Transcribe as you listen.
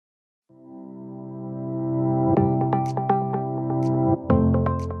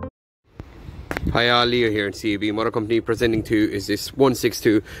Hi all, Leo here in CAB Motor Company. Presenting to you is this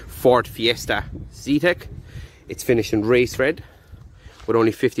 162 Ford Fiesta Zetec. It's finished in race red with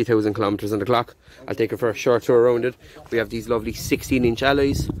only 50,000 kilometers on the clock. I'll take it for a short tour around it. We have these lovely 16-inch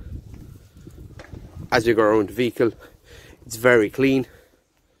alloys. As we go around the vehicle, it's very clean.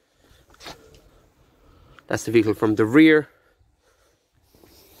 That's the vehicle from the rear.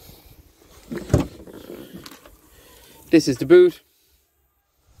 This is the boot.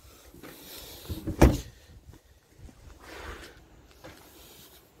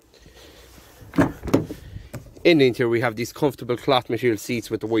 In the interior we have these comfortable cloth material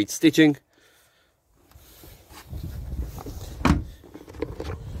seats with the white stitching.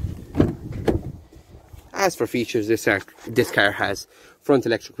 As for features, this car has front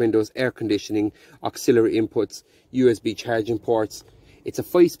electric windows, air conditioning, auxiliary inputs, USB charging ports. It's a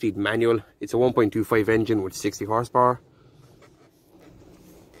 5-speed manual. It's a 1.25 engine with 60 horsepower.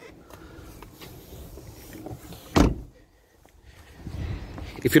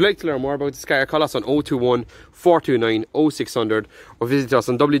 If you'd like to learn more about this car, call us on 021 429 0600 or visit us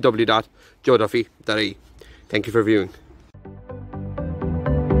on www.joeduffy.ie. Thank you for viewing.